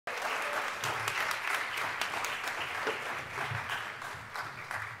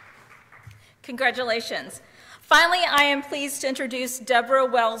Congratulations. Finally, I am pleased to introduce Deborah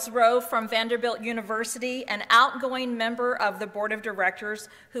Wells-Rowe from Vanderbilt University, an outgoing member of the Board of Directors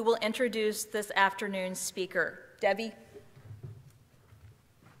who will introduce this afternoon's speaker. Debbie.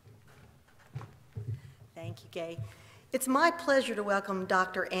 Thank you, Gay. It's my pleasure to welcome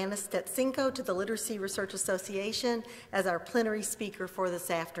Dr. Anna Stetsenko to the Literacy Research Association as our plenary speaker for this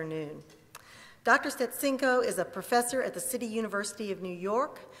afternoon. Dr. Stetsenko is a professor at the City University of New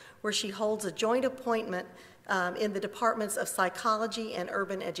York, where she holds a joint appointment in the departments of psychology and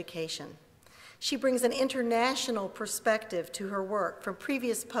urban education. She brings an international perspective to her work from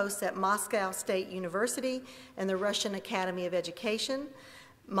previous posts at Moscow State University and the Russian Academy of Education,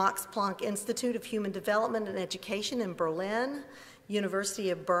 Max Planck Institute of Human Development and Education in Berlin,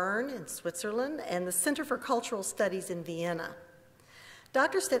 University of Bern in Switzerland, and the Center for Cultural Studies in Vienna.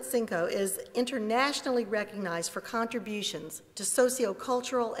 Dr. Stetsenko is internationally recognized for contributions to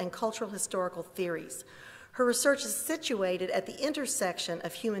sociocultural and cultural historical theories. Her research is situated at the intersection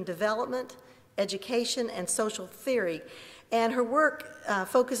of human development, education, and social theory, and her work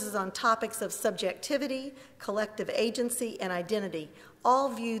focuses on topics of subjectivity, collective agency, and identity, all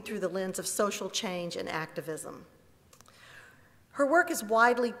viewed through the lens of social change and activism. Her work is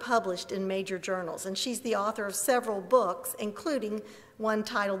widely published in major journals, and she's the author of several books, including one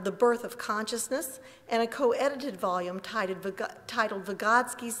titled The Birth of Consciousness, and a co-edited volume titled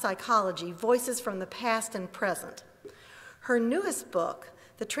Vygotsky's Psychology, Voices from the Past and Present. Her newest book,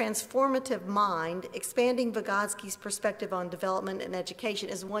 The Transformative Mind, Expanding Vygotsky's Perspective on Development and Education,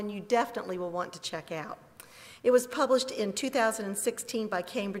 is one you definitely will want to check out. It was published in 2016 by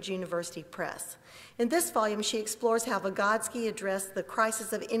Cambridge University Press. In this volume, she explores how Vygotsky addressed the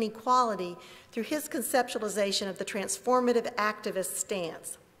crisis of inequality through his conceptualization of the transformative activist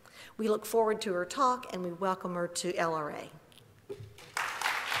stance. We look forward to her talk, and we welcome her to LRA.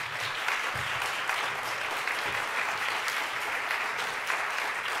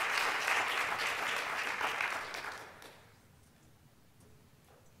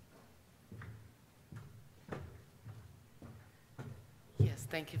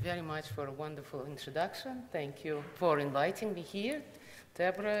 Thank you very much for a wonderful introduction. Thank you for inviting me here,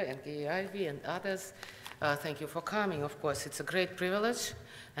 Deborah and Gay Ivy and others. Thank you for coming. Of course, it's a great privilege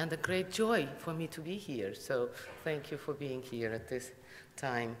and a great joy for me to be here. So thank you for being here at this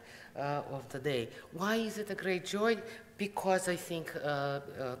time of the day. Why is it a great joy? Because I think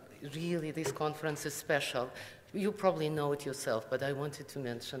really this conference is special. You probably know it yourself, but I wanted to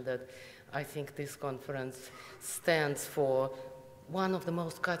mention that I think this conference stands for one of the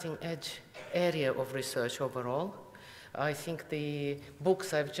most cutting-edge area of research overall. I think the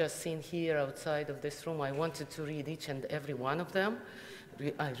books I've just seen here outside of this room, I wanted to read each and every one of them.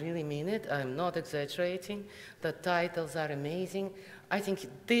 I really mean it. I'm not exaggerating. The titles are amazing. I think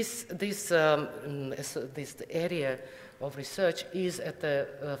this area of research is at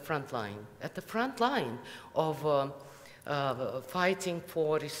the front line of fighting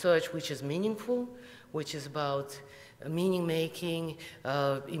for research which is meaningful, which is about meaning-making,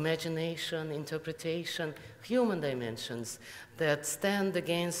 imagination, interpretation, human dimensions that stand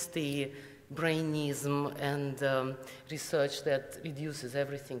against the brainism and research that reduces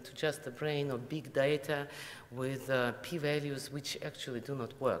everything to just the brain or big data with p-values which actually do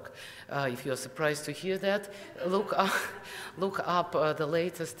not work. If you're surprised to hear that, look up the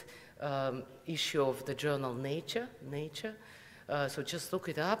latest issue of the journal Nature. So just look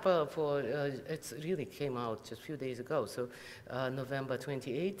it up it really came out just a few days ago, so November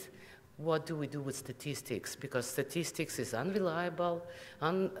 28th. What do we do with statistics? Because statistics is unreliable,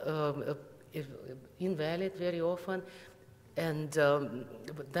 invalid very often, and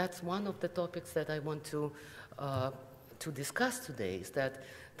that's one of the topics that I want to discuss today, is that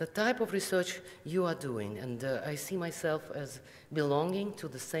the type of research you are doing, and I see myself as belonging to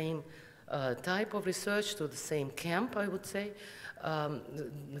the same type of research, to the same camp, I would say,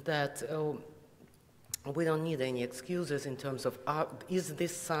 that we don't need any excuses in terms of is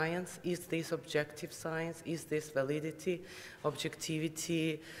this science, is this objective science, is this validity,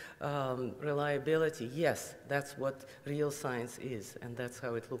 objectivity, reliability? Yes, that's what real science is, and that's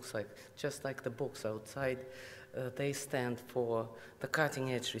how it looks like, just like the books outside. They stand for the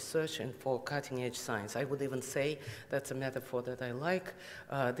cutting-edge research and for cutting-edge science. I would even say, that's a metaphor that I like,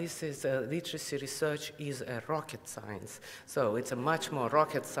 this is literacy research is a rocket science. So it's a much more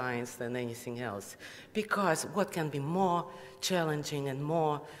rocket science than anything else. Because what can be more challenging and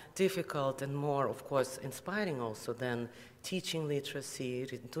more difficult and more, of course, inspiring also than teaching literacy,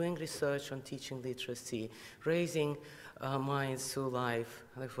 doing research on teaching literacy, raising Minds to Life.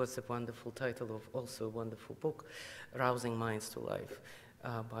 That was a wonderful title of also a wonderful book, Rousing Minds to Life.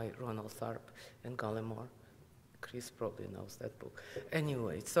 by Ronald Tharp and Gallimore. Chris probably knows that book.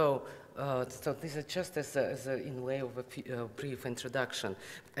 Anyway, so this is just in way of a brief introduction.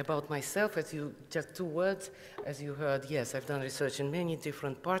 About myself, just 2 words, as you heard, yes, I've done research in many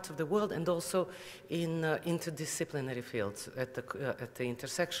different parts of the world and also in interdisciplinary fields at the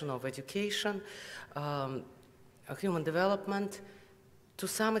intersection of education, human development, to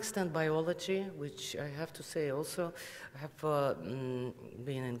some extent biology, which I have to say also have been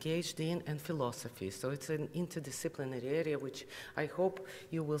engaged in, and philosophy. So it's an interdisciplinary area which I hope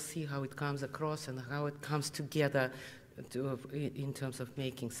you will see how it comes across and how it comes together in terms of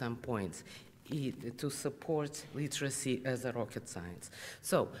making some points to support literacy as a rocket science.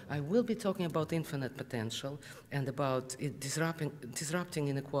 So I will be talking about infinite potential and about disrupting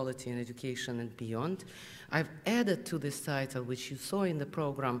inequality in education and beyond. I've added to this title, which you saw in the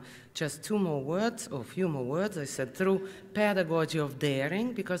program, just 2 more words, or a few more words. I said through pedagogy of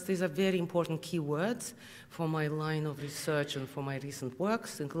daring, because these are very important key words for my line of research and for my recent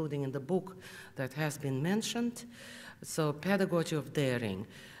works, including in the book that has been mentioned. So pedagogy of daring,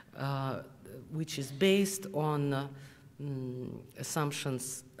 which is based on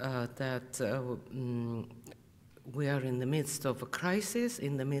assumptions that we are in the midst of a crisis,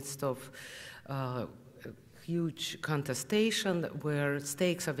 in the midst of huge contestation where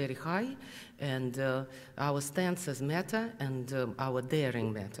stakes are very high, and our stances matter, and our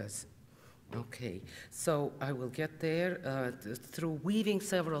daring matters. Okay, so I will get there through weaving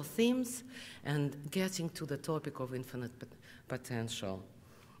several themes and getting to the topic of infinite potential.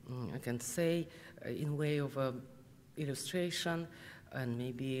 I can say in way of illustration and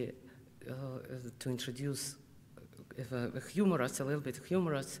maybe to introduce a little bit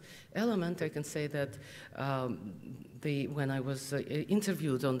humorous element, I can say that when I was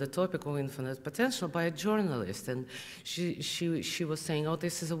interviewed on the topic of infinite potential by a journalist, and she was saying, oh,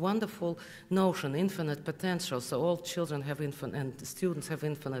 this is a wonderful notion, infinite potential, so all children have and students have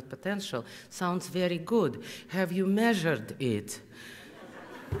infinite potential. Sounds very good. Have you measured it?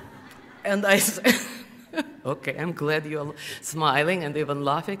 And I said, okay, I'm glad you're smiling and even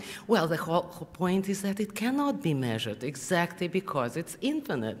laughing. Well, the whole point is that it cannot be measured exactly because it's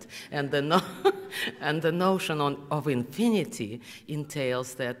infinite. And the notion of infinity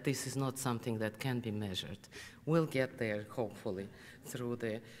entails that this is not something that can be measured. We'll get there, hopefully, through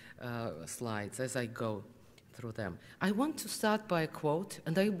the slides as I go through them. I want to start by a quote,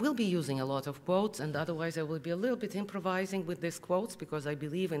 and I will be using a lot of quotes, and otherwise I will be a little bit improvising with these quotes because I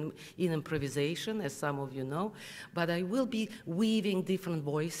believe in improvisation, as some of you know, but I will be weaving different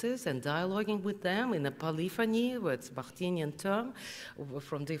voices and dialoguing with them in a polyphony, it's a Bakhtinian term,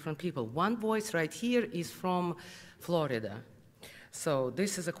 from different people. One voice right here is from Florida. So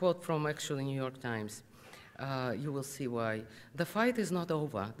this is a quote from actually New York Times. You will see why. The fight is not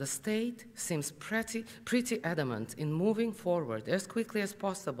over. The state seems pretty adamant in moving forward as quickly as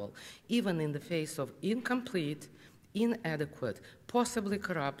possible, even in the face of incomplete, inadequate, possibly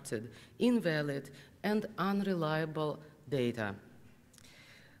corrupted, invalid, and unreliable data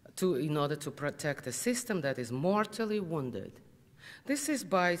in order to protect a system that is mortally wounded. This is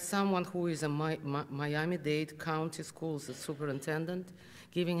by someone who is a Miami-Dade County Schools superintendent,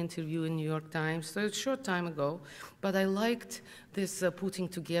 giving an interview in New York Times, so a short time ago, but I liked this putting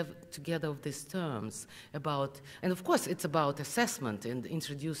together of these terms about, and of course it's about assessment and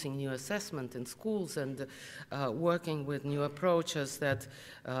introducing new assessment in schools and working with new approaches that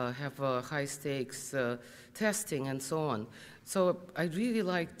have high stakes testing and so on. So I really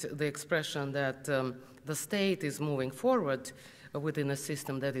liked the expression that the state is moving forward within a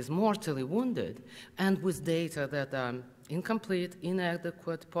system that is mortally wounded and with data that are incomplete,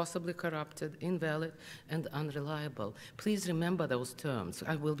 inadequate, possibly corrupted, invalid, and unreliable. Please remember those terms.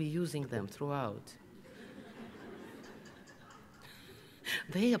 I will be using them throughout.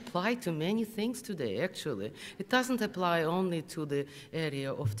 They apply to many things today, actually. It doesn't apply only to the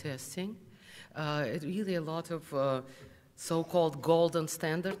area of testing. It's really a lot of so-called golden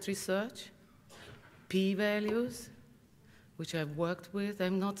standard research, p-values, which I've worked with.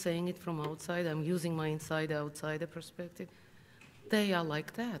 I'm not saying it from outside. I'm using my inside-outsider perspective. They are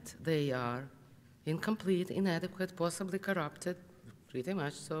like that. They are incomplete, inadequate, possibly corrupted, pretty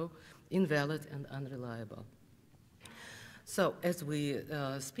much so, invalid, and unreliable. So as we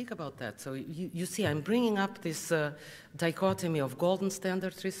speak about that, so you see I'm bringing up this dichotomy of golden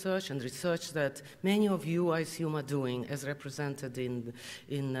standard research and research that many of you, I assume, are doing as represented in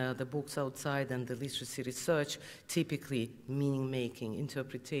the books outside and the literacy research, typically meaning-making,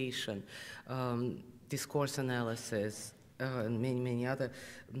 interpretation, discourse analysis, and many other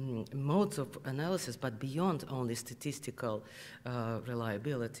modes of analysis, but beyond only statistical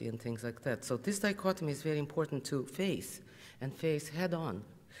reliability and things like that. So this dichotomy is very important to face, and face head on.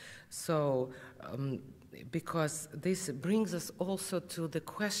 So, because this brings us also to the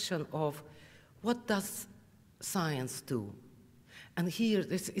question of what does science do? And here,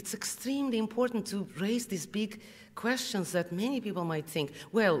 it's extremely important to raise these big questions that many people might think,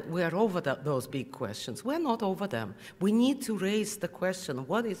 well, we are over those big questions. We're not over them. We need to raise the question,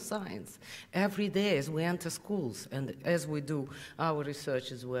 what is science? Every day as we enter schools and as we do our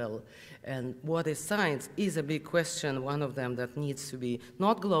research as well. And what is science is a big question, one of them that needs to be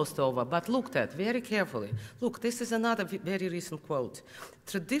not glossed over, but looked at very carefully. Look, this is another very recent quote.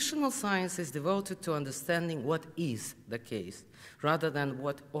 Traditional science is devoted to understanding what is the case, rather than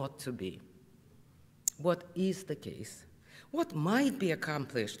what ought to be. What is the case? What might be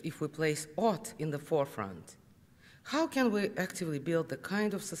accomplished if we place ought in the forefront? How can we actively build the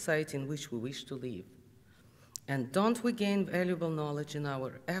kind of society in which we wish to live? And don't we gain valuable knowledge in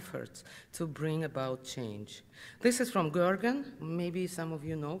our efforts to bring about change? This is from Gergen. Maybe some of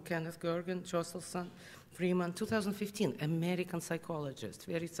you know Kenneth Gergen, Josselson, Freeman, 2015, American psychologist,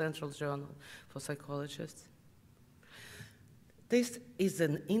 very central journal for psychologists. This is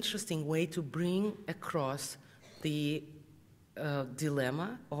an interesting way to bring across the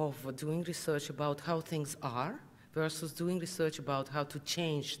dilemma of doing research about how things are versus doing research about how to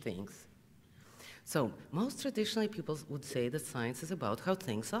change things. So most traditionally people would say that science is about how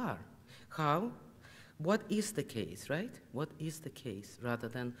things are. What is the case, right? What is the case rather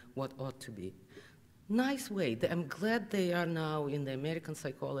than what ought to be. Nice way. I'm glad they are now in the American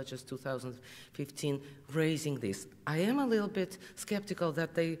Psychologist 2015 raising this. I am a little bit skeptical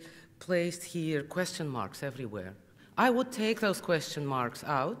that they placed here question marks everywhere. I would take those question marks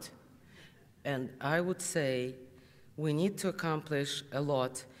out, and I would say we need to accomplish a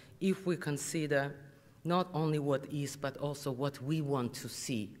lot if we consider not only what is, but also what we want to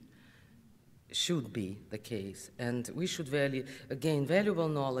see should be the case. And we should gain valuable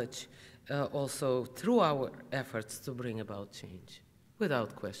knowledge also through our efforts to bring about change,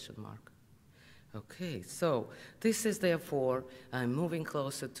 without question mark. Okay, so this is therefore, I'm moving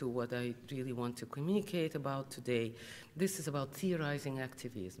closer to what I really want to communicate about today. This is about theorizing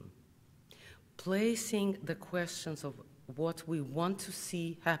activism. Placing the questions of what we want to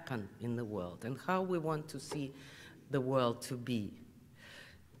see happen in the world and how we want to see the world to be.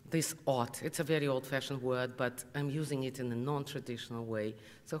 This ought, it's a very old-fashioned word, but I'm using it in a non-traditional way.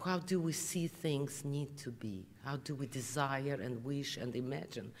 So how do we see things need to be? How do we desire and wish and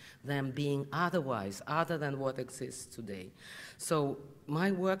imagine them being otherwise, other than what exists today? So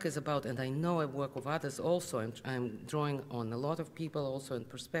my work is about, and I know I work with others also, I'm drawing on a lot of people also and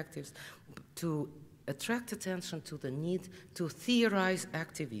perspectives, to attract attention to the need to theorize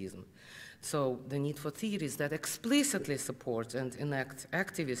activism. So the need for theories that explicitly support and enact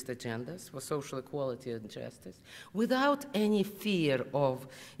activist agendas for social equality and justice without any fear of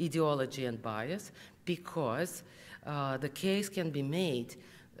ideology and bias, because the case can be made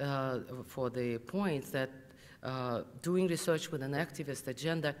for the point that doing research with an activist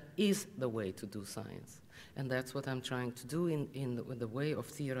agenda is the way to do science. And that's what I'm trying to do in the way of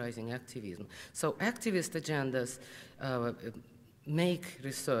theorizing activism. So activist agendas make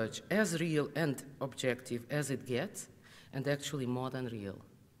research as real and objective as it gets, and actually more than real.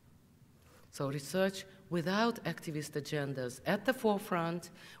 So research without activist agendas at the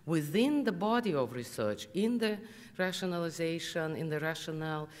forefront, within the body of research, in the rationalization, in the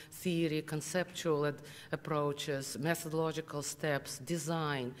rationale theory, conceptual approaches, methodological steps,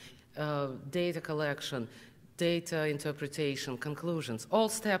 design, data collection, data interpretation, conclusions, all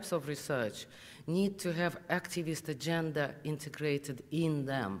steps of research need to have activist agenda integrated in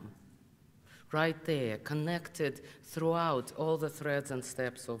them, right there, connected throughout all the threads and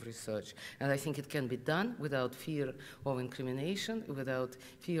steps of research. And I think it can be done without fear of incrimination, without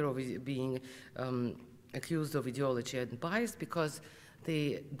fear of being accused of ideology and bias, because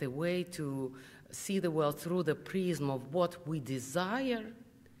the way to see the world through the prism of what we desire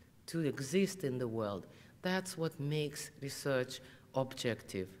to exist in the world, that's what makes research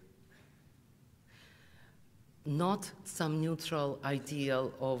objective. Not some neutral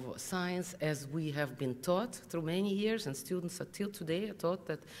ideal of science as we have been taught through many years, and students until today are taught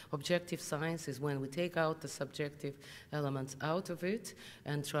that objective science is when we take out the subjective elements out of it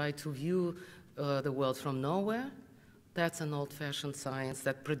and try to view the world from nowhere. That's an old-fashioned science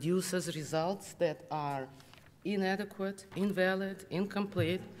that produces results that are inadequate, invalid,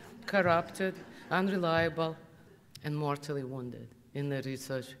 incomplete, corrupted, unreliable, and mortally wounded in the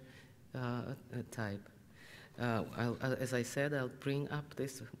research type. As I said, I'll bring up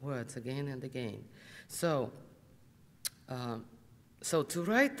these words again and again. So to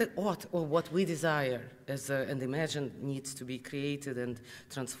write the art or what we desire and imagine needs to be created and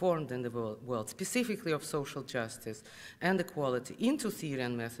transformed in the world, specifically of social justice and equality, into theory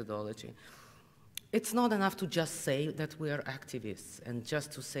and methodology, it's not enough to just say that we are activists and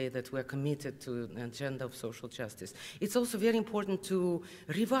just to say that we are committed to an agenda of social justice. It's also very important to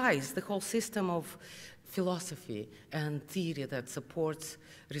revise the whole system of philosophy and theory that supports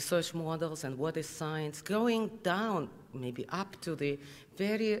research models and what is science, going down, maybe up to the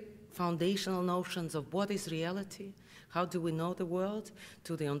very foundational notions of what is reality, how do we know the world,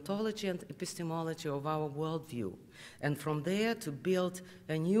 to the ontology and epistemology of our worldview. And from there to build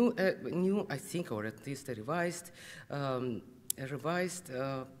a new I think, or at least a revised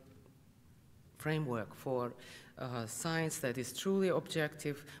framework for science that is truly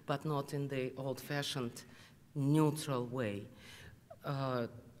objective, but not in the old-fashioned neutral way.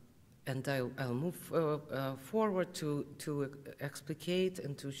 And I'll move forward to explicate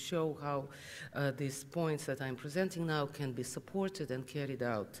and to show how these points that I'm presenting now can be supported and carried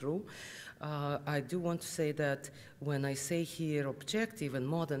out through. I do want to say that when I say here objective and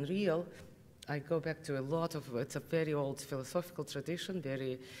modern real, I go back to a lot of, it's a very old philosophical tradition,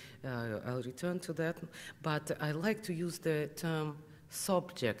 I'll return to that, but I like to use the term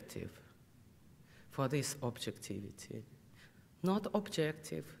subjective for this objectivity. Not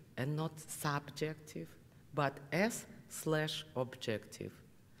objective and not subjective, but S/objective,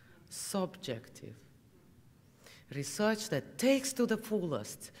 subjective. Research that takes to the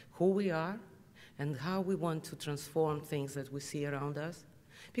fullest who we are and how we want to transform things that we see around us.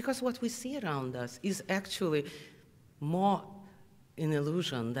 Because what we see around us is actually more an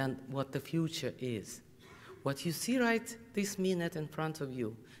illusion than what the future is. What you see right this minute in front of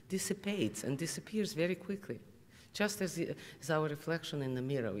you dissipates and disappears very quickly, just as our reflection in the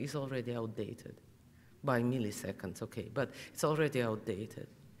mirror is already outdated by milliseconds, okay, but it's already outdated.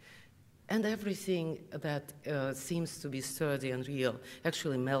 And everything that seems to be sturdy and real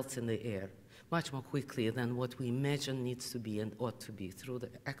actually melts in the air much more quickly than what we imagine needs to be and ought to be through the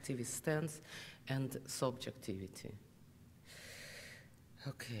activist stance and subjectivity.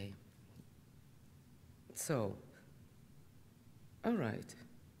 Okay. So, all right.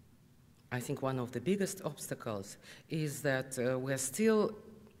 I think one of the biggest obstacles is that we're still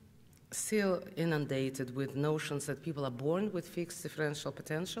inundated with notions that people are born with fixed differential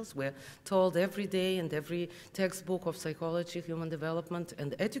potentials. We're told every day in every textbook of psychology, human development,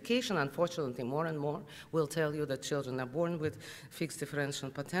 and education, unfortunately, more and more will tell you that children are born with fixed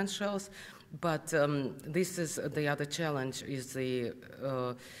differential potentials. But this is the other challenge, is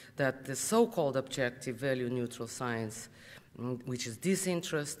that the so-called objective value-neutral science, which is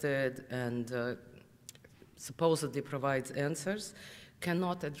disinterested and supposedly provides answers,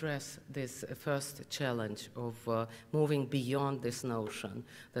 cannot address this first challenge of moving beyond this notion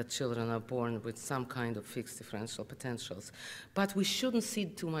that children are born with some kind of fixed differential potentials. But we shouldn't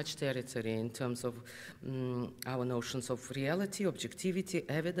cede too much territory in terms of our notions of reality, objectivity,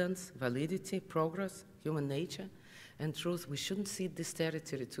 evidence, validity, progress, human nature, and truth. We shouldn't cede this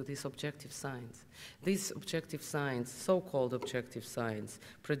territory to this objective science. This objective science, so-called objective science,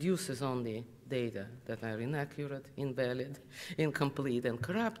 produces only data that are inaccurate, invalid, incomplete, and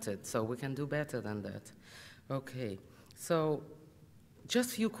corrupted, so we can do better than that. Okay, so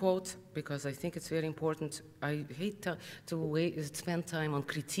just a few quotes, because I think it's very important. I hate to spend time on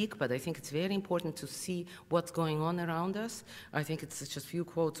critique, but I think it's very important to see what's going on around us. I think it's just a few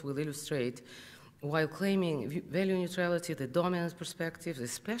quotes will illustrate. While claiming value neutrality, the dominant perspectives,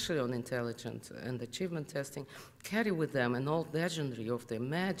 especially on intelligence and achievement testing, carry with them an old legendary of the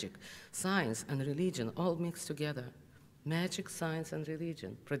magic, science, and religion all mixed together. Magic, science, and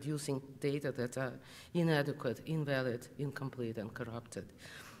religion, producing data that are inadequate, invalid, incomplete, and corrupted.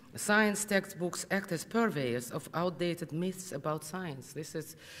 Science textbooks act as purveyors of outdated myths about science. This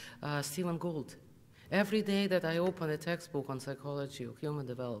is Stephen Gould. Every day that I open a textbook on psychology or human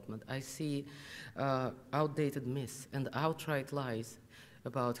development, I see outdated myths and outright lies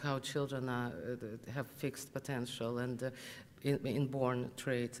about how children have fixed potential and inborn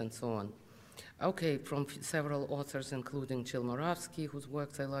traits and so on. Okay, from several authors, including Jill Moravsky, whose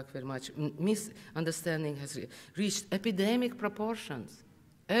works I like very much, misunderstanding has reached epidemic proportions.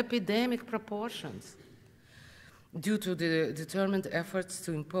 Epidemic proportions. Due to the determined efforts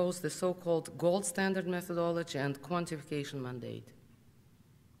to impose the so-called gold standard methodology and quantification mandate.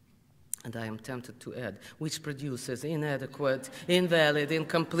 And I am tempted to add, which produces inadequate, invalid,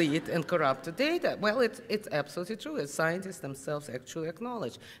 incomplete, and corrupted data. Well, it's absolutely true, as scientists themselves actually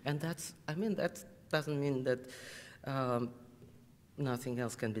acknowledge. And that's doesn't mean that nothing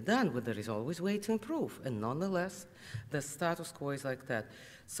else can be done, but there is always way to improve. And nonetheless, the status quo is like that.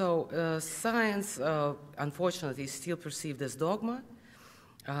 So science, unfortunately, is still perceived as dogma,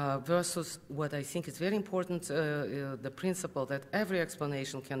 versus what I think is very important, the principle that every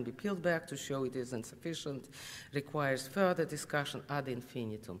explanation can be peeled back to show it is insufficient, requires further discussion ad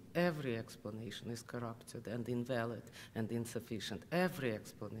infinitum. Every explanation is corrupted and invalid and insufficient. Every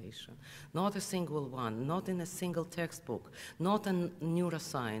explanation. Not a single one, not in a single textbook, not in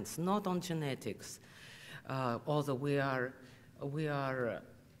neuroscience, not on genetics, although we are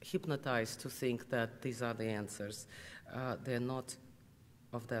hypnotized to think that these are the answers. They're not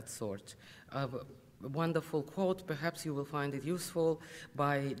of that sort. A wonderful quote, perhaps you will find it useful,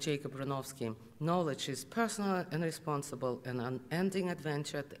 by Jacob Bronowski. Knowledge is personal and responsible, an unending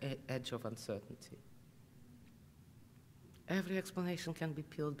adventure at the edge of uncertainty. Every explanation can be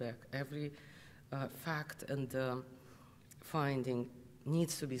peeled back. Every fact and finding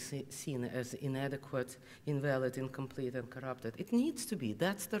needs to be seen as inadequate, invalid, incomplete, and corrupted. It needs to be.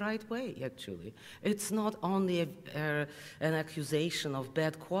 That's the right way, actually. It's not only an accusation of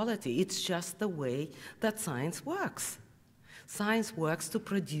bad quality. It's just the way that science works. Science works to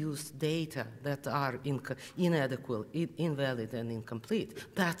produce data that are inadequate, invalid, and incomplete.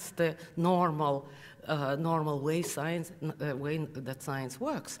 That's the normal way that science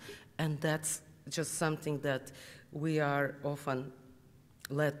works. And that's just something that we are often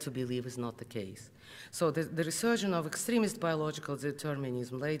led to believe is not the case. So the resurgence of extremist biological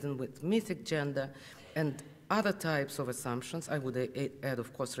determinism laden with mythic gender and other types of assumptions, I would add,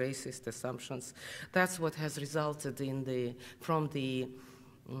 of course, racist assumptions, that's what has resulted from the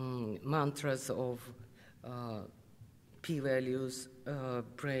mantras of p-values,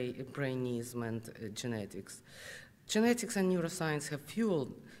 brainism, and genetics. Genetics and neuroscience have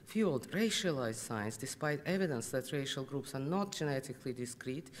fueled racialized science, despite evidence that racial groups are not genetically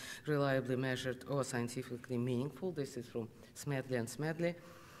discrete, reliably measured, or scientifically meaningful. This is from Smedley and Smedley.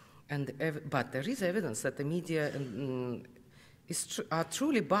 But there is evidence that the media are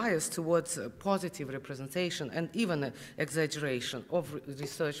truly biased towards positive representation and even exaggeration of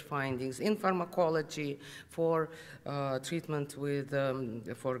research findings in pharmacology for treatment with,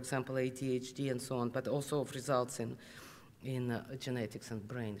 for example, ADHD and so on, but also of results in genetics and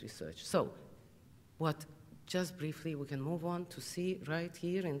brain research. So just briefly, we can move on to see right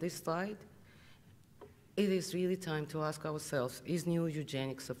here in this slide. It is really time to ask ourselves, is new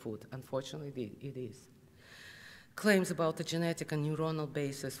eugenics a food? Unfortunately, it is. Claims about the genetic and neuronal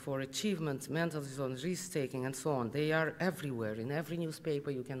basis for achievement, mental disorder, risk-taking, and so on, they are everywhere, in every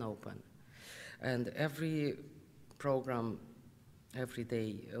newspaper you can open. And every program, every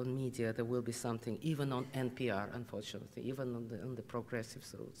day on media, there will be something, even on NPR, unfortunately, even on the progressive,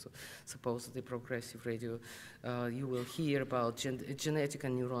 so supposedly progressive radio, you will hear about genetic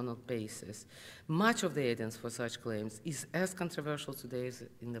and neuronal basis. Much of the evidence for such claims is as controversial today as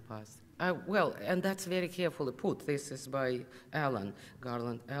in the past. Well, and that's very carefully put. This is by Garland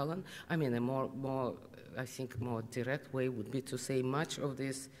Allen. I mean, I think more direct way would be to say much of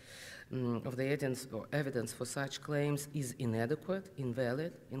this of the evidence for such claims is inadequate,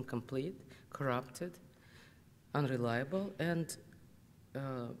 invalid, incomplete, corrupted, unreliable, and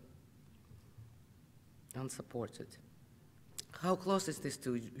unsupported. How close is this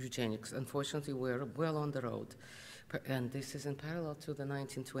to eugenics? Unfortunately, we're well on the road. And this is in parallel to the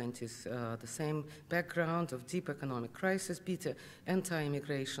 1920s, the same background of deep economic crisis, bitter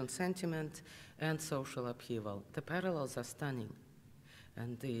anti-immigration sentiment, and social upheaval. The parallels are stunning.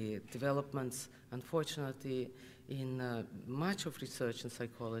 And the developments, unfortunately, in much of research in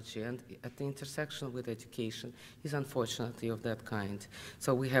psychology and at the intersection with education is unfortunately of that kind.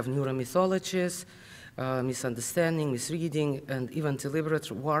 So we have neuromythologies, misunderstanding, misreading, and even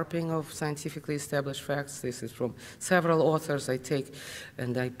deliberate warping of scientifically established facts. This is from several authors I take,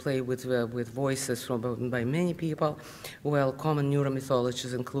 and I play with voices by many people. Well, common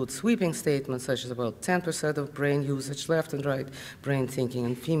neuromythologies include sweeping statements such as about 10% of brain usage, left and right brain thinking,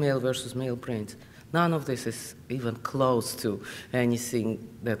 and female versus male brains. None of this is even close to anything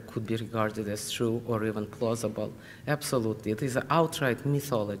that could be regarded as true or even plausible. Absolutely. These are outright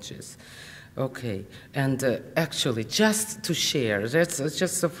mythologies. Okay, and actually, just to share, that's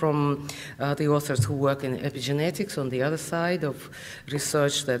just from the authors who work in epigenetics on the other side of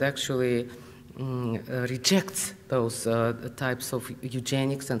research that actually rejects those types of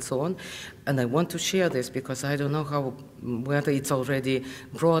eugenics and so on. And I want to share this because I don't know whether it's already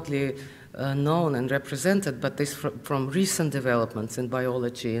broadly known and represented, but this from recent developments in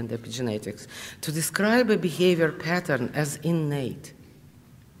biology and epigenetics. To describe a behavior pattern as innate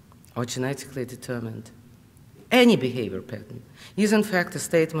or genetically determined. Any behavior pattern is in fact a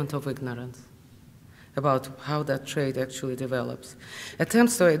statement of ignorance about how that trait actually develops.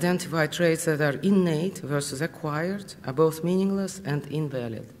 Attempts to identify traits that are innate versus acquired are both meaningless and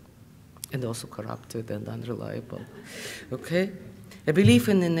invalid, and also corrupted and unreliable. Okay? A belief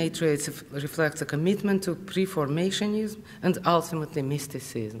in innate traits reflects a commitment to preformationism and ultimately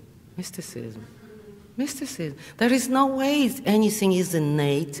mysticism. Mysticism. Mysticism. There is no way anything is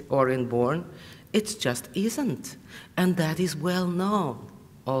innate or inborn. It just isn't. And that is well known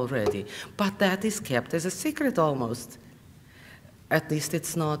already. But that is kept as a secret almost. At least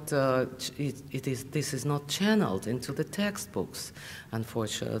it's not, this is not channeled into the textbooks,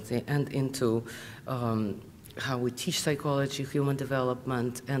 unfortunately, and into how we teach psychology, human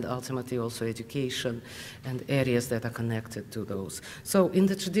development, and ultimately also education and areas that are connected to those. So in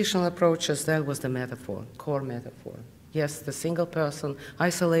the traditional approaches, that was the metaphor, core metaphor. Yes, the single person,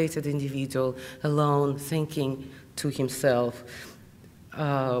 isolated individual, alone, thinking to himself,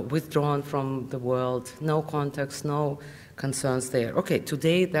 withdrawn from the world, no context, no concerns there. Okay,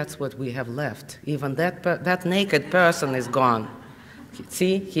 today that's what we have left. Even that naked person is gone.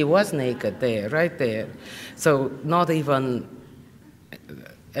 See, he was naked there, right there. So not even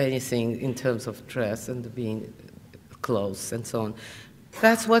anything in terms of dress and being clothes and so on.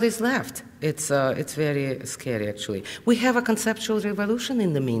 That's what is left. It's very scary, actually. We have a conceptual revolution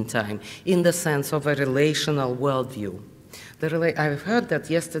in the meantime, in the sense of a relational worldview. I've heard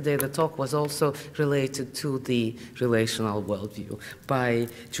that yesterday the talk was also related to the relational worldview by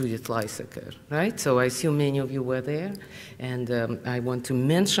Judith Lysaker, right? So I assume many of you were there, and I want to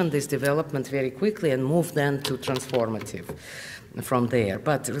mention this development very quickly and move then to transformative from there.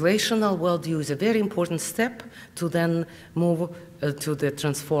 But relational worldview is a very important step to then move to the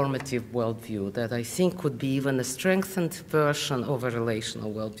transformative worldview that I think could be even a strengthened version of a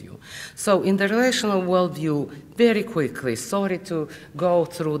relational worldview. So in the relational worldview, very quickly, sorry to go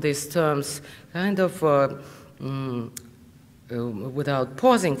through these terms kind of without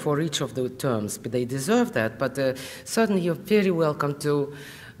pausing for each of the terms, but they deserve that, but certainly you're very welcome to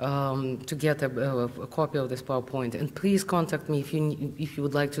get a copy of this PowerPoint. And please contact me if you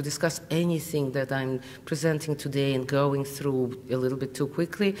would like to discuss anything that I'm presenting today and going through a little bit too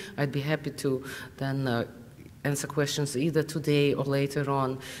quickly. I'd be happy to then answer questions either today or later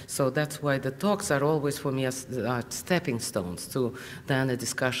on. So that's why the talks are always for me as stepping stones to then a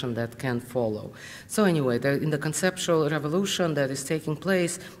discussion that can follow. So anyway, in the conceptual revolution that is taking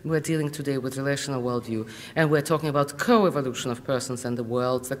place, we're dealing today with relational worldview, and we're talking about co-evolution of persons and the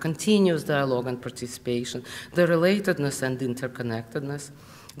world, the continuous dialogue and participation, the relatedness and interconnectedness,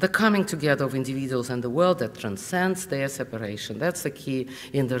 the coming together of individuals and the world that transcends their separation. That's the key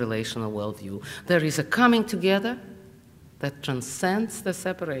in the relational worldview. There is a coming together that transcends the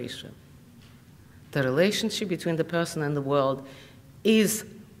separation. The relationship between the person and the world is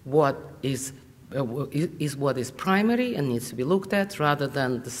what is primary and needs to be looked at, rather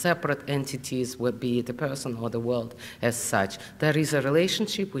than the separate entities, be it the person or the world as such. There is a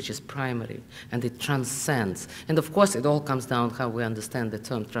relationship which is primary, and it transcends. And of course, it all comes down to how we understand the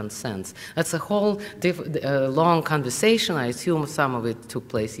term transcends. That's a whole long conversation. I assume some of it took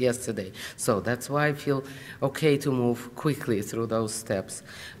place yesterday. So that's why I feel okay to move quickly through those steps.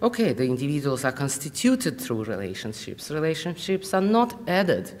 Okay, the individuals are constituted through relationships. Relationships are not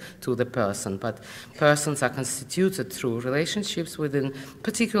added to the person, but persons are constituted through relationships within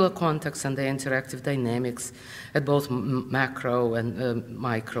particular contexts and their interactive dynamics at both macro and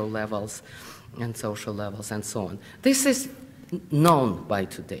micro levels and social levels and so on. This is known by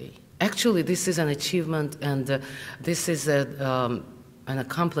today. Actually, this is an achievement, and this is an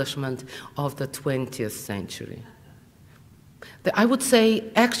accomplishment of the 20th century. I would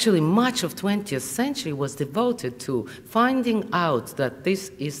say actually much of 20th century was devoted to finding out that this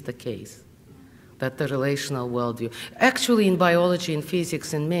is the case, that the relational worldview, actually in biology and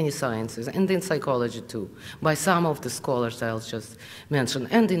physics and many sciences, and in psychology too, by some of the scholars I'll just mention,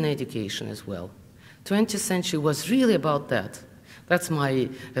 and in education as well. 20th century was really about that. That's my,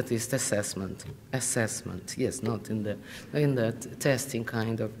 at least, assessment. Assessment, yes, not in the testing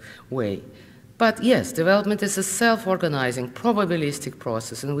kind of way. But yes, development is a self-organizing, probabilistic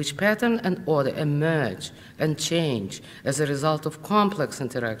process in which pattern and order emerge and change as a result of complex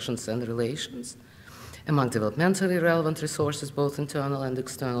interactions and relations among developmentally relevant resources, both internal and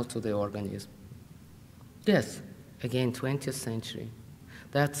external to the organism. Yes, again, 20th century.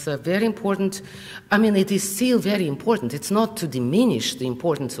 That's very important. I mean, it is still very important. It's not to diminish the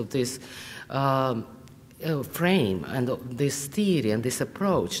importance of this frame and this theory and this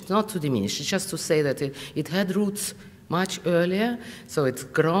approach, not to diminish. It's just to say that it had roots much earlier. So it's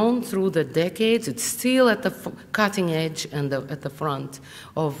grown through the decades. It's still at the cutting edge and at the front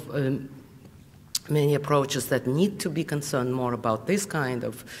of many approaches that need to be concerned more about this kind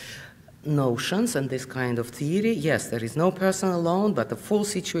of notions and this kind of theory. Yes, there is no person alone, but the full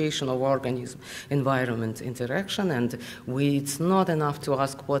situation of organism-environment interaction, and it's not enough to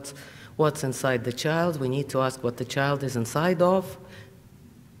ask what's inside the child. We need to ask what the child is inside of.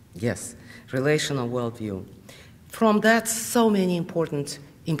 Yes, relational worldview. From that, so many important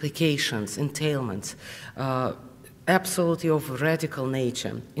implications, entailments, absolutely of radical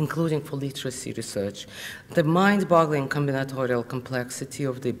nature, including for literacy research. The mind-boggling combinatorial complexity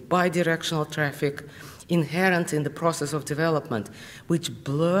of the bidirectional traffic inherent in the process of development, which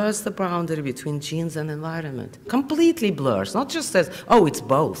blurs the boundary between genes and environment. Completely blurs, not just says, oh, it's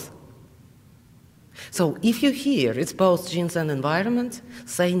both. So if you hear it's both genes and environment,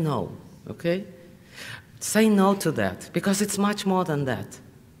 say no, okay? Say no to that, because it's much more than that.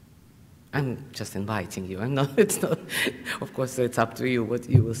 I'm just inviting you. It's not, of course, it's up to you what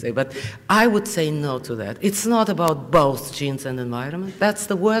you will say, but I would say no to that. It's not about both genes and environment. That's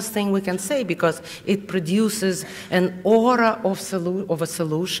the worst thing we can say, because it produces an aura of a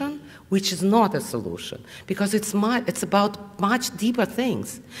solution which is not a solution, because it's about much deeper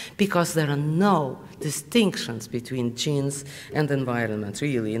things, because there are no distinctions between genes and environment,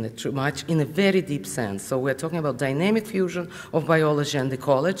 really, in a very deep sense. So we're talking about dynamic fusion of biology and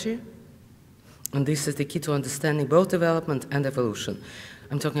ecology. And this is the key to understanding both development and evolution.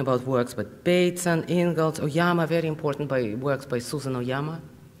 I'm talking about works by Bateson, Ingalls, Oyama, very important works by Susan Oyama,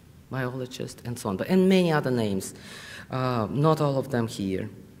 biologist, and so on, and many other names, not all of them here.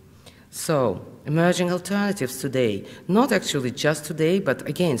 So, emerging alternatives today, not actually just today, but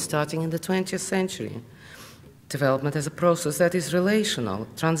again, starting in the 20th century. Development as a process that is relational,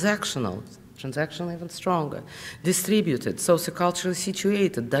 transactional even stronger, distributed, socioculturally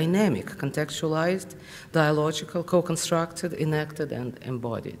situated, dynamic, contextualized, dialogical, co-constructed, enacted, and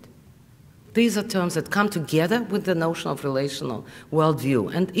embodied. These are terms that come together with the notion of relational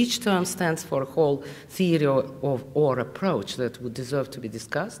worldview, and each term stands for a whole theory or approach that would deserve to be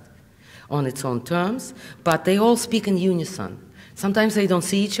discussed on its own terms, but they all speak in unison. Sometimes they don't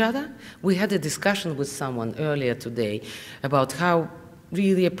see each other. We had a discussion with someone earlier today about how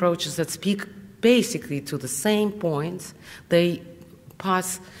really approaches that speak basically to the same points, they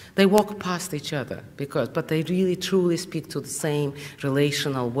walk past each other, but they really truly speak to the same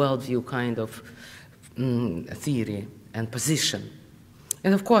relational worldview kind of theory and position.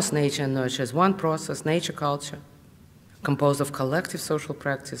 And of course, nature and nurture is one process, nature culture, composed of collective social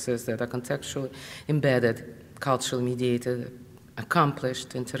practices that are contextually embedded, culturally mediated, accomplished,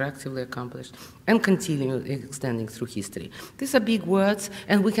 interactively accomplished, and continue extending through history. These are big words,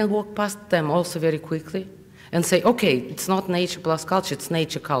 and we can walk past them also very quickly and say, okay, it's not nature plus culture, it's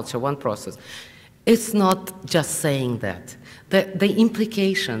nature culture, one process. It's not just saying that. The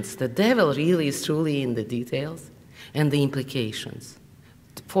implications, the devil really is truly in the details and the implications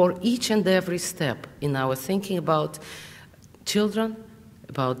for each and every step in our thinking about children,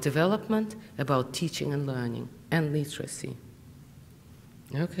 about development, about teaching and learning, and literacy.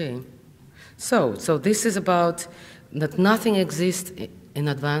 Okay, so this is about that nothing exists in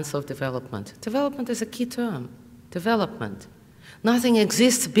advance of development. Development is a key term, development. Nothing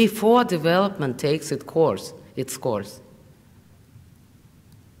exists before development takes its course.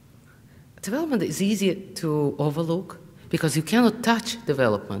 Development is easy to overlook because you cannot touch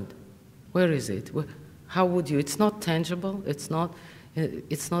development. Where is it? How would you? It's not tangible. It's not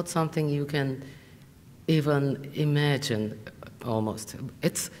something you can even imagine. Almost.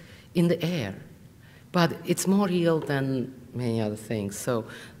 It's in the air, but it's more real than many other things. So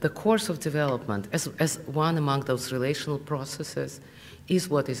the course of development, as one among those relational processes, is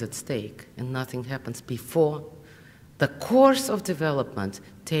what is at stake, and nothing happens before the course of development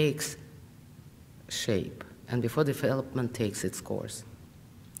takes shape, and before development takes its course.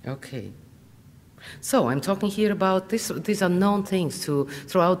 Okay. So I'm talking here about this. These are known things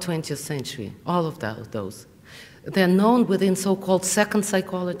throughout 20th century, all of those. They're known within so-called second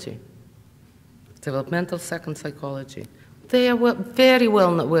psychology, developmental second psychology. They were very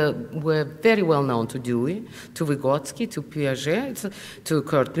well known to Dewey, to Vygotsky, to Piaget, to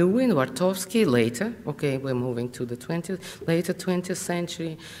Kurt Lewin, Wartowski later. Okay, we're moving to the later 20th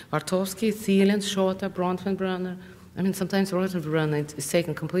century. Wartowski, Thielen, Schroeder, Bronfenbrenner. I mean, sometimes Bronfenbrenner is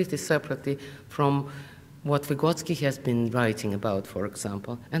taken completely separately from what Vygotsky has been writing about, for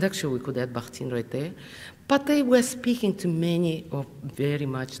example. And actually, we could add Bakhtin right there. But they were speaking to many of very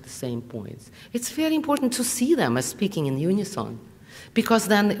much the same points. It's very important to see them as speaking in unison, because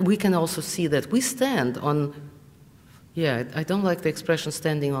then we can also see that we stand on Yeah, I don't like the expression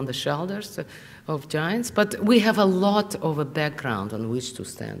standing on the shoulders of giants, but we have a lot of a background on which to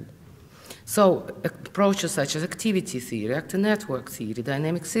stand. So approaches such as activity theory, actor network theory,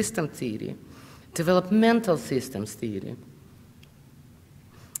 dynamic system theory, developmental systems theory,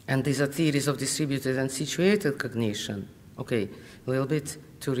 and these are theories of distributed and situated cognition. Okay, a little bit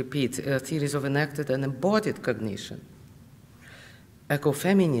to repeat, theories of enacted and embodied cognition.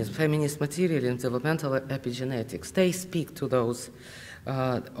 Ecofeminism, feminist materialism, developmental epigenetics, they speak to those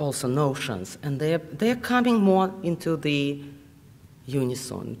also notions, and they're coming more into the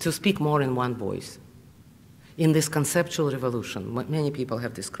unison, to speak more in one voice. In this conceptual revolution, many people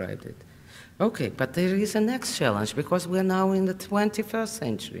have described it. Okay, but there is a next challenge, because we're now in the 21st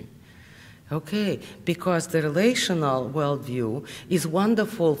century. Okay, because the relational worldview is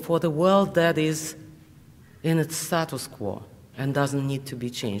wonderful for the world that is in its status quo and doesn't need to be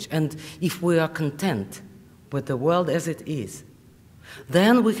changed. And if we are content with the world as it is,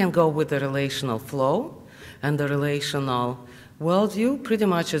 then we can go with the relational flow and the relational worldview, pretty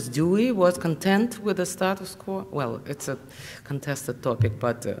much as Dewey was content with the status quo. Well, it's a contested topic,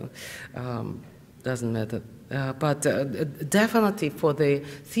 but doesn't matter. But definitely for the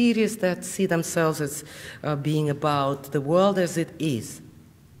theories that see themselves as being about the world as it is,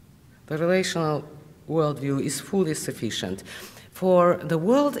 the relational worldview is fully sufficient. For the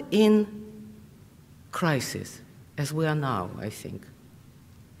world in crisis, as we are now, I think,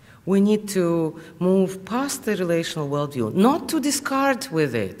 we need to move past the relational worldview, not to discard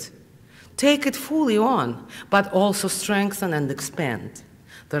with it, take it fully on, but also strengthen and expand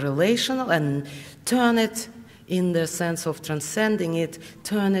the relational and turn it, in the sense of transcending it,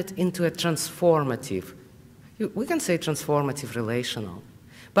 turn it into a transformative. We can say transformative relational,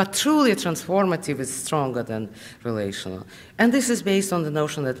 but truly transformative is stronger than relational. And this is based on the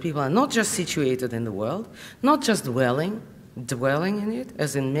notion that people are not just situated in the world, not just dwelling in it,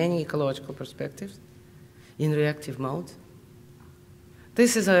 as in many ecological perspectives, in reactive mode.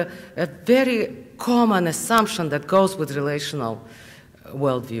 This is a very common assumption that goes with relational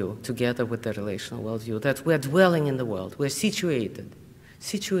worldview, together with the relational worldview, that we're dwelling in the world, we're situated.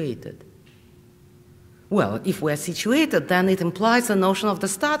 Well, if we're situated, then it implies the notion of the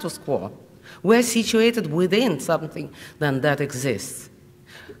status quo. We're situated within something then that exists.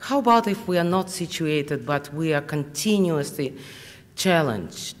 How about if we are not situated, but we are continuously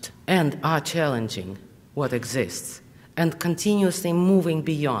challenged and are challenging what exists and continuously moving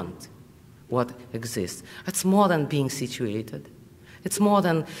beyond what exists? It's more than being situated. It's more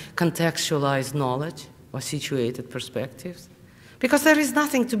than contextualized knowledge or situated perspectives. Because there is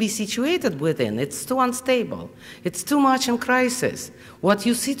nothing to be situated within. It's too unstable. It's too much in crisis. What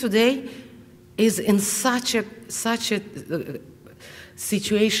you see today is in such a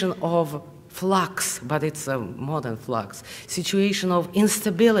situation of flux, but it's a modern flux, situation of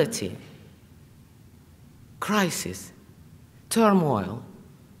instability, crisis, turmoil,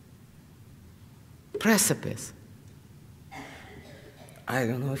 precipice. I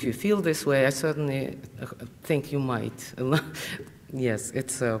don't know if you feel this way. I certainly think you might. Yes,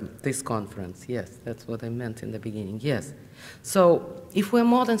 it's this conference. Yes, that's what I meant in the beginning. Yes. So if we're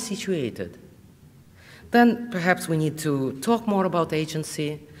more than situated, then perhaps we need to talk more about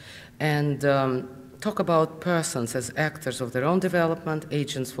agency and talk about persons as actors of their own development,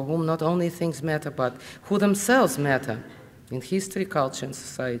 agents for whom not only things matter, but who themselves matter in history, culture, and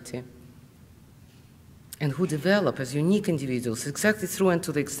society, and who develop as unique individuals exactly through and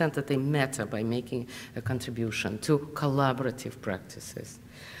to the extent that they matter by making a contribution to collaborative practices.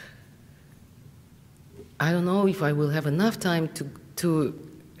 I don't know if I will have enough time to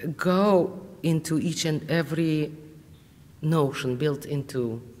go into each and every notion built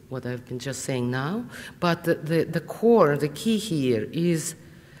into what I've been just saying now, but the core, the key here is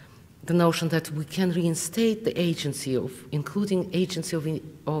the notion that we can reinstate the agency of, including agency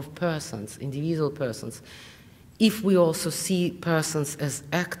of persons, individual persons, if we also see persons as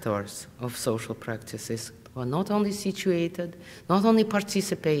actors of social practices, who are not only situated, not only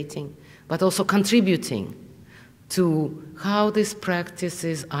participating, but also contributing to how these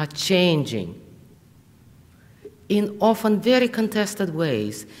practices are changing in often very contested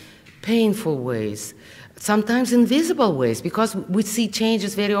ways, painful ways, sometimes invisible ways, because we see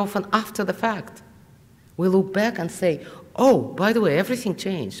changes very often after the fact. We look back and say, oh, by the way, everything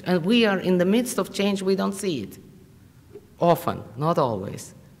changed. And we are in the midst of change, we don't see it. Often, not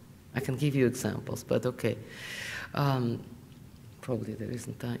always. I can give you examples, but okay. Probably there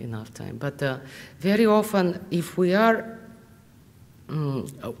isn't enough time. But very often, if we are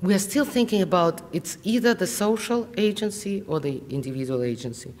still thinking about it's either the social agency or the individual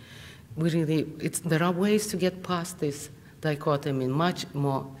agency. there are ways to get past this dichotomy much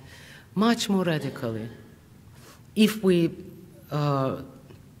more radically. If we,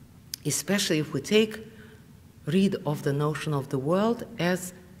 especially if we take rid of the notion of the world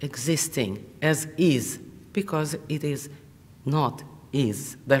as existing, as is, because it is not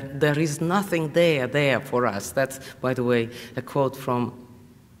is. There is nothing there for us. That's, by the way, a quote from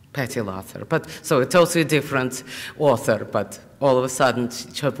Patty Lather. But so it's also a different author, but all of a sudden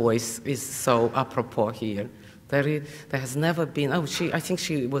her voice is so apropos here. There has never been, I think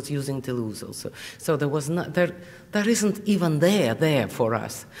she was using Deleuze also. So there was not, there isn't even there for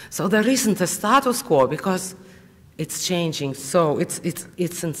us. So there isn't a status quo because it's changing, so it's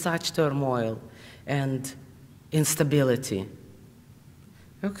in such turmoil and instability.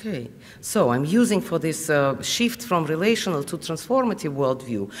 Okay, so I'm using for this shift from relational to transformative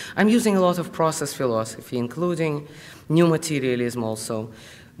worldview, I'm using a lot of process philosophy, including new materialism also,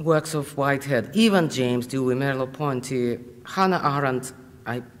 works of Whitehead, even James Dewey, Merleau-Ponty, Hannah Arendt.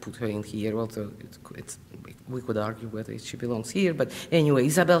 I put her in here, although we could argue whether she belongs here, but anyway,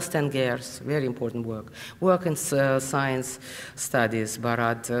 Isabelle Stengers, very important work in science studies,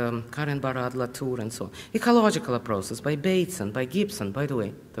 Karen Barad, Latour, and so on. Ecological approaches by Bateson, by Gibson. By the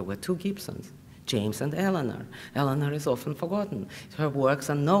way, there were two Gibsons, James and Eleanor. Eleanor is often forgotten. Her works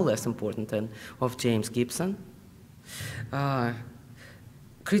are no less important than of James Gibson.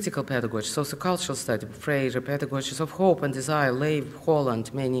 Critical pedagogy, sociocultural study, Freire, pedagogies of hope and desire, Leib,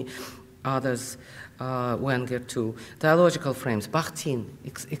 Holland, many others, Wenger too. Dialogical frames, Bakhtin,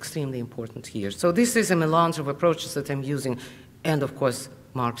 extremely important here. So this is a melange of approaches that I'm using, and of course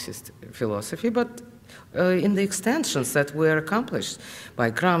Marxist philosophy, but in the extensions that were accomplished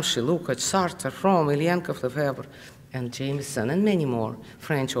by Gramsci, Lukács, Sartre, Fromm, Ilyenkov, Lefebvre, and Jameson, and many more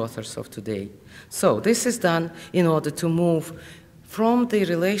French authors of today. So this is done in order to move from the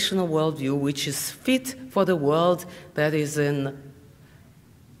relational worldview, which is fit for the world that is in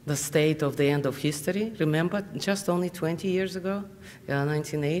the state of the end of history. Remember, just only 20 years ago,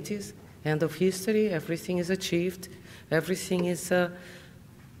 1980s, end of history, everything is achieved, everything is at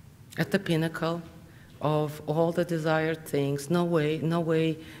the pinnacle of all the desired things, no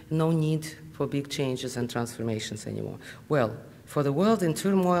need for big changes and transformations anymore. Well, for the world in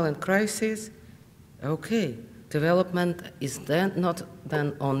turmoil and crisis, okay, development is then not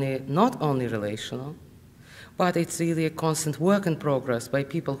only relational, but it's really a constant work in progress by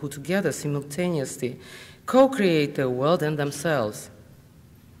people who together simultaneously co-create their world and themselves.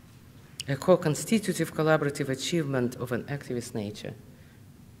 A co-constitutive collaborative achievement of an activist nature.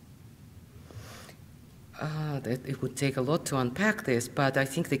 It would take a lot to unpack this, but I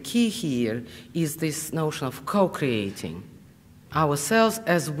think the key here is this notion of co-creating ourselves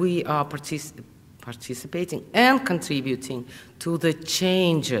as we are participating and contributing to the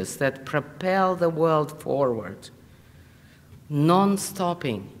changes that propel the world forward,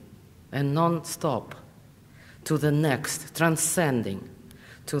 non-stopping and non-stop to the next, transcending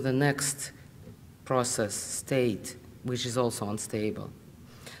to the next process, state, which is also unstable.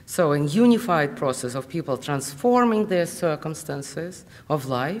 So a unified process of people transforming their circumstances of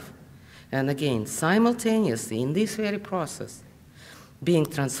life, and again, simultaneously in this very process, being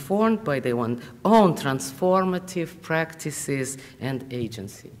transformed by their own transformative practices and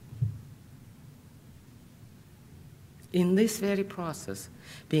agency. In this very process,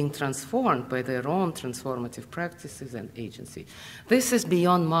 being transformed by their own transformative practices and agency. This is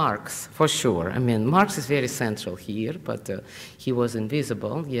beyond Marx, for sure. I mean, Marx is very central here, but he was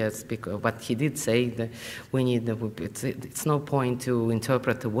invisible, yes, but he did say that we need, it's no point to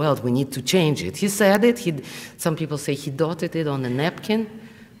interpret the world, we need to change it. He said it, some people say he dotted it on a napkin.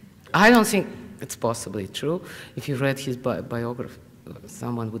 I don't think it's possibly true. If you read his biography,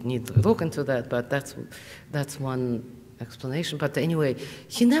 someone would need to look into that, but that's one explanation. But anyway,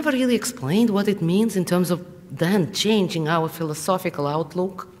 he never really explained what it means in terms of then changing our philosophical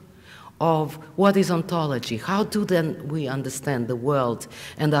outlook of what is ontology. How do then we understand the world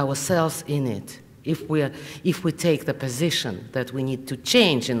and ourselves in it if we take the position that we need to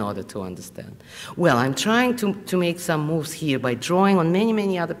change in order to understand? Well, I'm trying to make some moves here by drawing on many,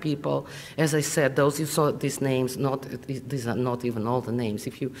 many other people. As I said, those you saw these names, these are not even all the names.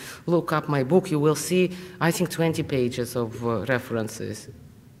 If you look up my book, you will see, I think, 20 pages of references.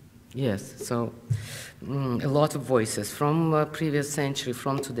 Yes, so a lot of voices from previous century,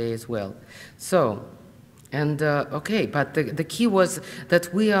 from today as well. So, and okay, but the key was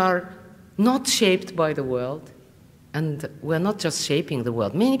that we are not shaped by the world, and we're not just shaping the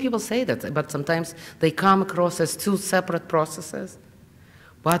world. Many people say that, but sometimes they come across as two separate processes,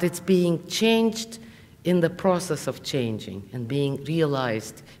 but it's being changed in the process of changing and being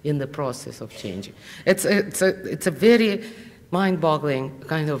realized in the process of changing. It's a very mind-boggling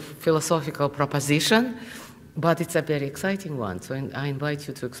kind of philosophical proposition, but it's a very exciting one, so I invite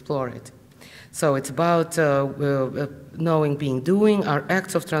you to explore it. So it's about knowing, being, doing are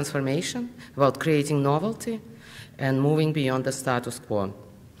acts of transformation, about creating novelty and moving beyond the status quo.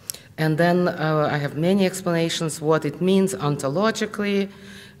 And then I have many explanations what it means ontologically,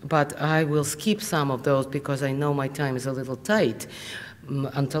 but I will skip some of those because I know my time is a little tight.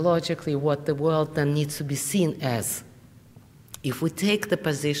 Ontologically, what the world then needs to be seen as. If we take the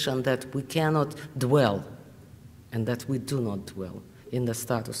position that we cannot dwell, and that we do not dwell in the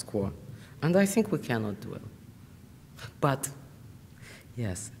status quo, and I think we cannot dwell. But,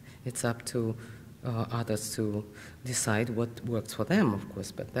 yes, it's up to others to decide what works for them, of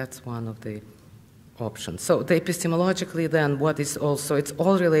course, but that's one of the options. So the epistemologically then, what is also, it's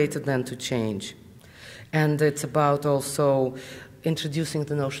all related then to change. And it's about also introducing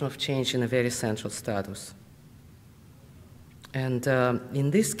the notion of change in a very central status. And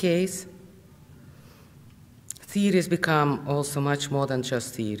in this case, theories become also much more than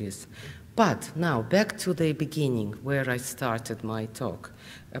just theories. But now, back to the beginning, where I started my talk,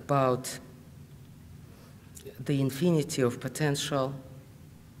 about the infinity of potential.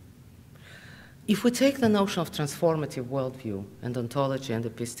 If we take the notion of transformative worldview and ontology and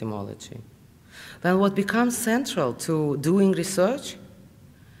epistemology, then what becomes central to doing research,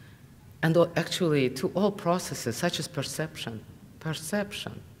 and actually to all processes such as perception,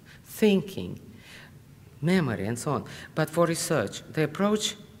 thinking, memory, and so on, but for research, the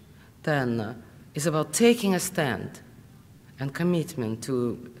approach then is about taking a stand and commitment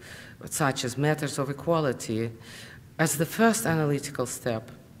to such as matters of equality as the first analytical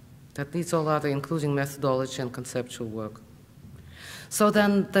step that leads all other, including methodology and conceptual work. So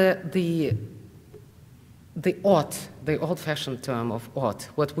then the ought, the old-fashioned term of ought,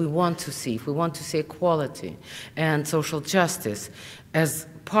 what we want to see, if we want to see equality and social justice as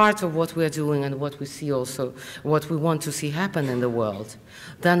part of what we're doing and what we see also, what we want to see happen in the world,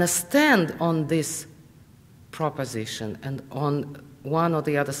 then a stand on this proposition and on one or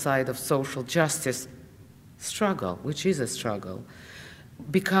the other side of social justice struggle, which is a struggle,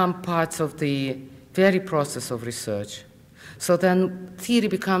 become parts of the very process of research. So then theory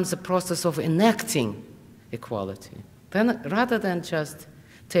becomes a process of enacting equality, then rather than just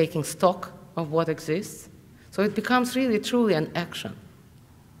taking stock of what exists. So it becomes really truly an action.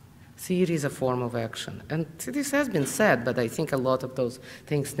 Theory is a form of action. And this has been said, but I think a lot of those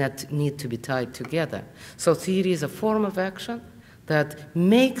things need to be tied together. So theory is a form of action that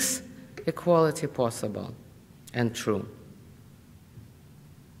makes equality possible and true.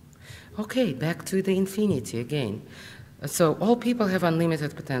 Okay, back to the infinity again. So all people have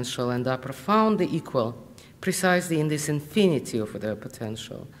unlimited potential and are profoundly equal precisely in this infinity of their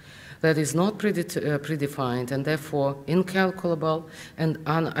potential that is not predefined and therefore incalculable and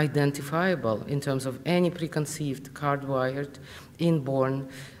unidentifiable in terms of any preconceived, hardwired, inborn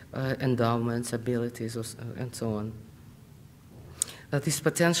endowments, abilities, and so on. That this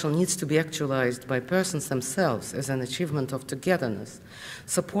potential needs to be actualized by persons themselves as an achievement of togetherness,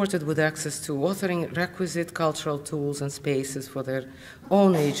 supported with access to authoring requisite cultural tools and spaces for their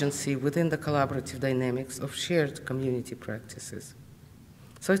own agency within the collaborative dynamics of shared community practices.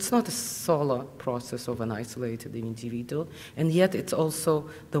 So it's not a solo process of an isolated individual, and yet it's also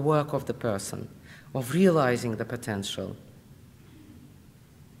the work of the person, of realizing the potential.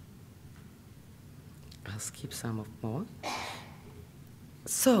 I'll skip some of more.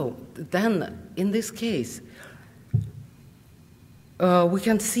 So then, in this case, we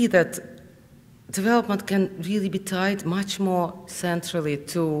can see that development can really be tied much more centrally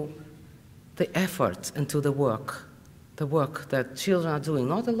to the effort and to the work that children are doing,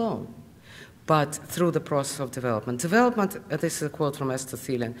 not alone, but through the process of development. Development, this is a quote from Esther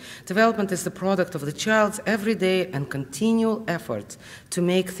Thielen, development is the product of the child's everyday and continual effort to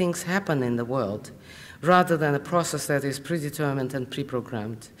make things happen in the world, rather than a process that is predetermined and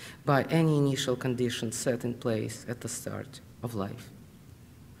pre-programmed by any initial conditions set in place at the start of life.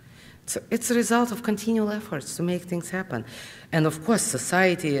 So it's a result of continual efforts to make things happen. And of course,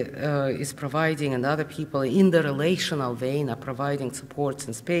 society is providing, and other people in the relational vein are providing supports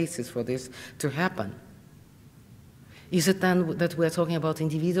and spaces for this to happen. Is it then that we're talking about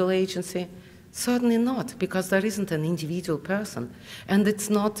individual agency? Certainly not, because there isn't an individual person. And it's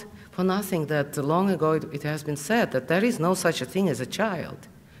not for nothing that long ago it has been said that there is no such a thing as a child.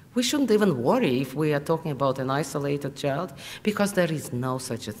 We shouldn't even worry if we are talking about an isolated child, because there is no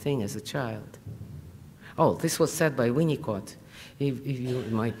such a thing as a child. Oh, this was said by Winnicott, if you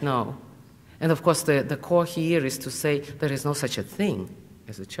might know. And of course, the core here is to say there is no such a thing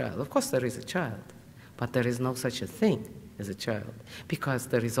as a child. Of course, there is a child, but there is no such a thing as a child, because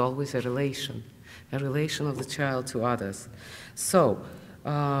there is always a relation of the child to others. So,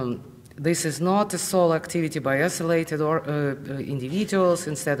 this is not a sole activity by isolated or individuals.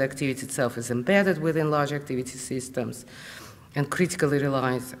 Instead, the activity itself is embedded within large activity systems and critically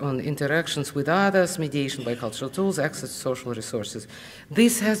relies on interactions with others, mediation by cultural tools, access to social resources.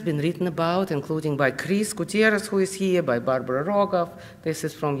 This has been written about, including by Chris Gutierrez, who is here, by Barbara Rogoff. This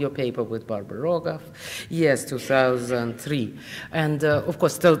is from your paper with Barbara Rogoff. Yes, 2003. And of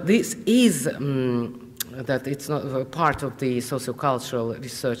course, so this is that it's not a part of the sociocultural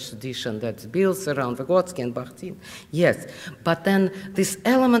research tradition that builds around Vygotsky and Bakhtin. Yes, but then this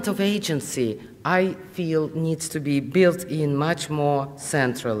element of agency, I feel, needs to be built in much more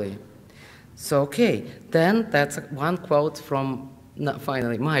centrally. So, okay, then that's one quote from,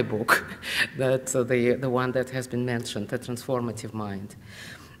 finally, my book, that's the one that has been mentioned, The Transformative Mind.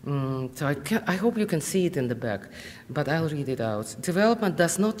 So I hope you can see it in the back, but I'll read it out. Development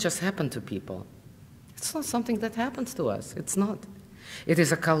does not just happen to people. It's not something that happens to us. It's not. It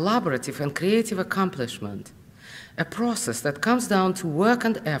is a collaborative and creative accomplishment, a process that comes down to work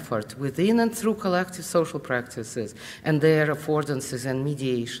and effort within and through collective social practices and their affordances and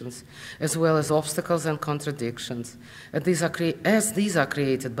mediations, as well as obstacles and contradictions. As these are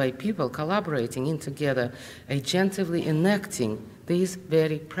created by people collaborating in together, agentively enacting these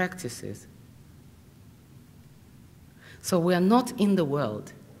very practices. So we are not in the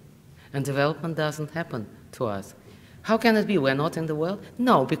world, and development doesn't happen to us. How can it be we're not in the world?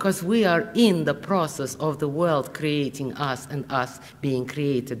 No, because we are in the process of the world creating us and us being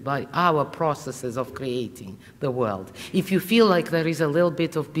created by our processes of creating the world. If you feel like there is a little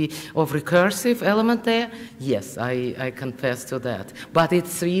bit of recursive element there, yes, I confess to that. But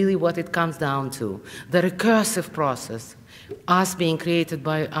it's really what it comes down to, the recursive process, us being created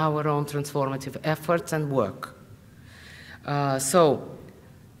by our own transformative efforts and work.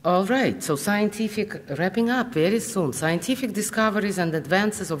 All right, so wrapping up very soon, scientific discoveries and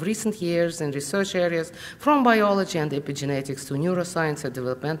advances of recent years in research areas from biology and epigenetics to neuroscience and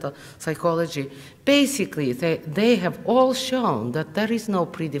developmental psychology, basically they have all shown that there is no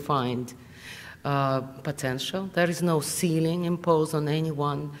predefined potential, there is no ceiling imposed on any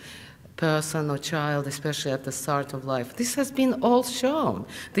one person or child, especially at the start of life. This has been all shown.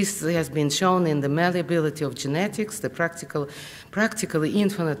 This has been shown in the malleability of genetics, the practically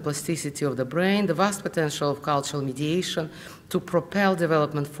infinite plasticity of the brain, the vast potential of cultural mediation to propel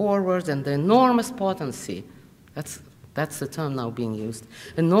development forward, and the enormous potency, that's the term now being used,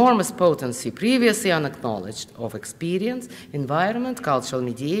 enormous potency previously unacknowledged of experience, environment, cultural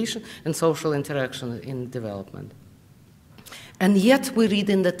mediation, and social interaction in development. And yet we read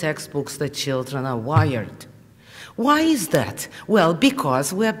in the textbooks that children are wired. Why is that? Well,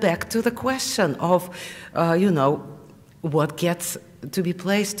 because we're back to the question of, what gets to be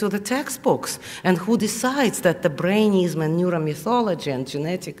placed to the textbooks, and who decides that the brainism and neuromythology and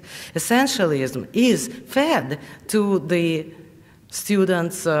genetic essentialism is fed to the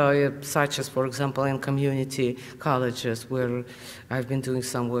students, such as, for example, in community colleges, where I've been doing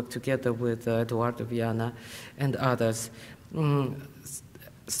some work together with Eduardo Viana and others.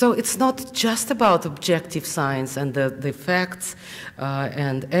 So it's not just about objective science and the facts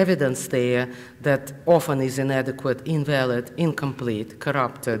and evidence there that often is inadequate, invalid, incomplete,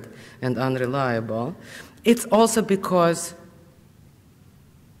 corrupted, and unreliable. It's also because,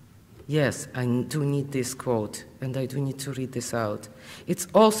 yes, I do need this quote, and I do need to read this out. It's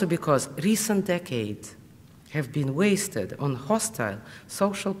also because recent decades have been wasted on hostile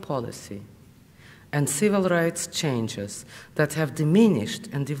social policy and civil rights changes that have diminished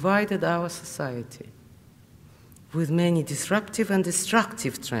and divided our society, with many disruptive and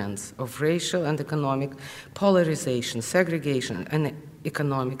destructive trends of racial and economic polarization, segregation, and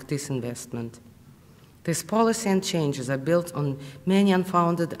economic disinvestment. These policy and changes are built on many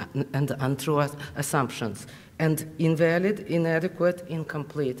unfounded and untrue assumptions, and invalid, inadequate,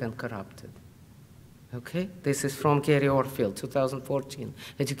 incomplete, and corrupted. Okay? This is from Gary Orfield, 2014,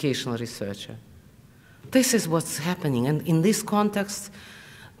 educational researcher. This is what's happening, and in this context,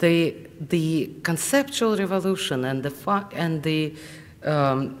 the conceptual revolution and the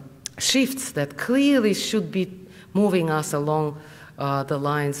shifts that clearly should be moving us along the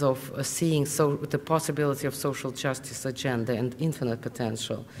lines of seeing the possibility of social justice agenda and infinite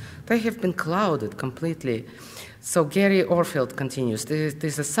potential, they have been clouded completely. So Gary Orfield continues,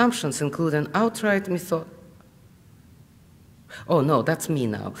 these assumptions include an outright Oh no, that's me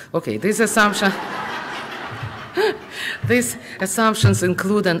now. Okay, this assumption... These assumptions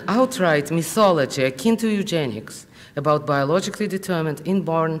include an outright mythology akin to eugenics about biologically determined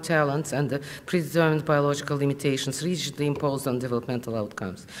inborn talents and the predetermined biological limitations rigidly imposed on developmental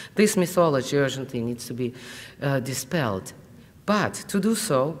outcomes. This mythology urgently needs to be dispelled. But to do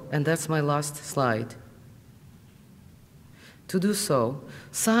so, and that's my last slide, to do so,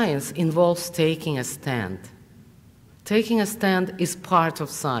 science involves taking a stand. Taking a stand is part of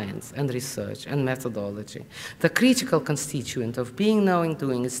science and research and methodology. The critical constituent of being, knowing,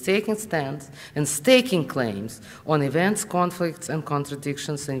 doing is taking stands and staking claims on events, conflicts, and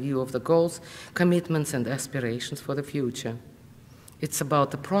contradictions in view of the goals, commitments, and aspirations for the future. It's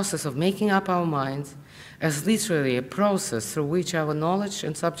about the process of making up our minds as literally a process through which our knowledge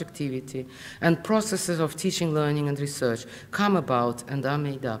and subjectivity and processes of teaching, learning, and research come about and are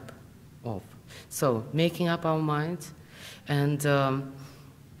made up of. So, making up our minds and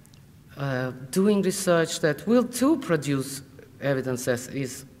doing research that will too produce evidence that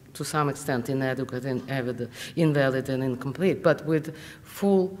is to some extent inadequate and invalid and incomplete, but with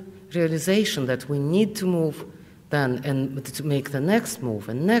full realization that we need to move then and to make the next move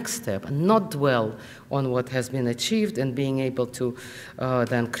and next step and not dwell on what has been achieved and being able to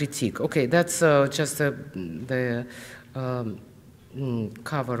then critique. Okay, that's just the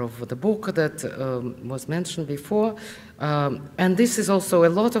cover of the book that was mentioned before. And this is also a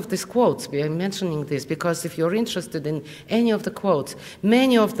lot of these quotes. We are mentioning this because if you're interested in any of the quotes,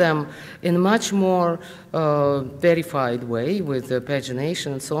 many of them in a much more verified way with the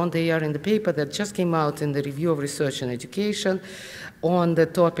pagination and so on, they are in the paper that just came out in the Review of Research and Education on the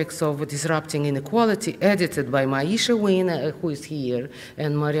topics of disrupting inequality, edited by Maisha Wynn, who is here,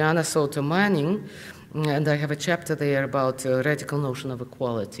 and Mariana Soto Manning. And I have a chapter there about radical notion of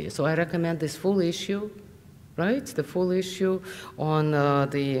equality. So I recommend this full issue, right? The full issue on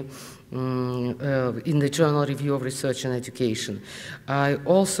in the Journal Review of Research and Education. I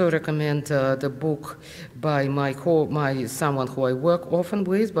also recommend the book by someone who I work often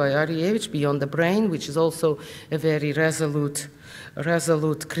with, by Arievich, Beyond the Brain, which is also a very resolute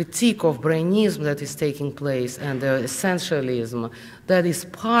critique of brainism that is taking place and the essentialism that is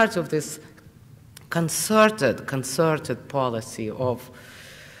part of this concerted policy of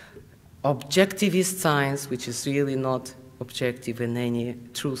objectivist science, which is really not objective in any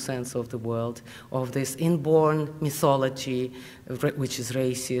true sense of the word, of this inborn mythology, which is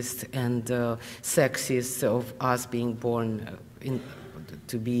racist and sexist, of us being born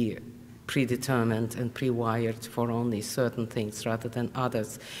to be predetermined and pre-wired for only certain things rather than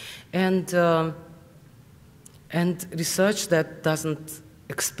others. And research that doesn't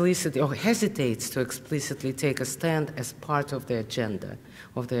explicitly or hesitates to explicitly take a stand as part of the agenda,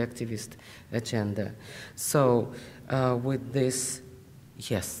 of the activist agenda. So with this,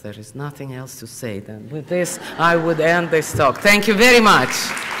 yes, there is nothing else to say then. With this, I would end this talk. Thank you very much.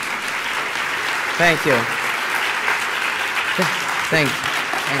 Thank you. Thank you.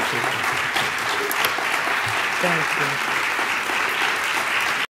 Thank you. Thank you.